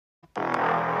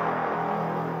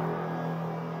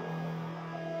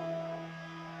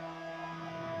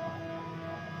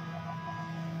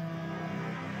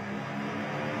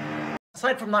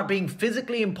Aside from that being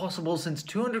physically impossible, since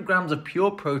 200 grams of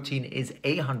pure protein is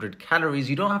 800 calories,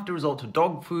 you don't have to resort to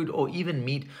dog food or even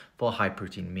meat for high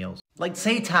protein meals. Like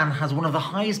seitan has one of the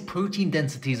highest protein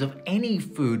densities of any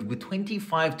food with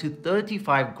 25 to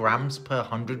 35 grams per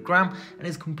 100 gram and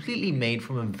is completely made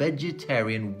from a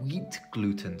vegetarian wheat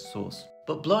gluten source.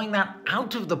 But blowing that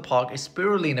out of the park is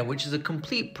spirulina, which is a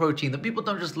complete protein that people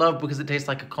don't just love because it tastes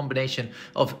like a combination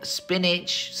of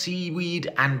spinach,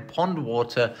 seaweed, and pond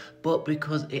water, but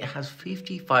because it has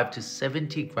 55 to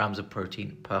 70 grams of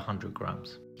protein per 100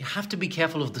 grams. You have to be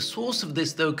careful of the source of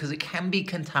this though, because it can be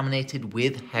contaminated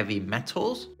with heavy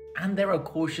metals. And there are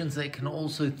cautions that it can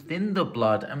also thin the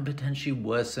blood and potentially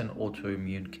worsen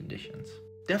autoimmune conditions.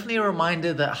 Definitely a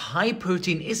reminder that high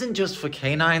protein isn't just for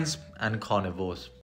canines and carnivores.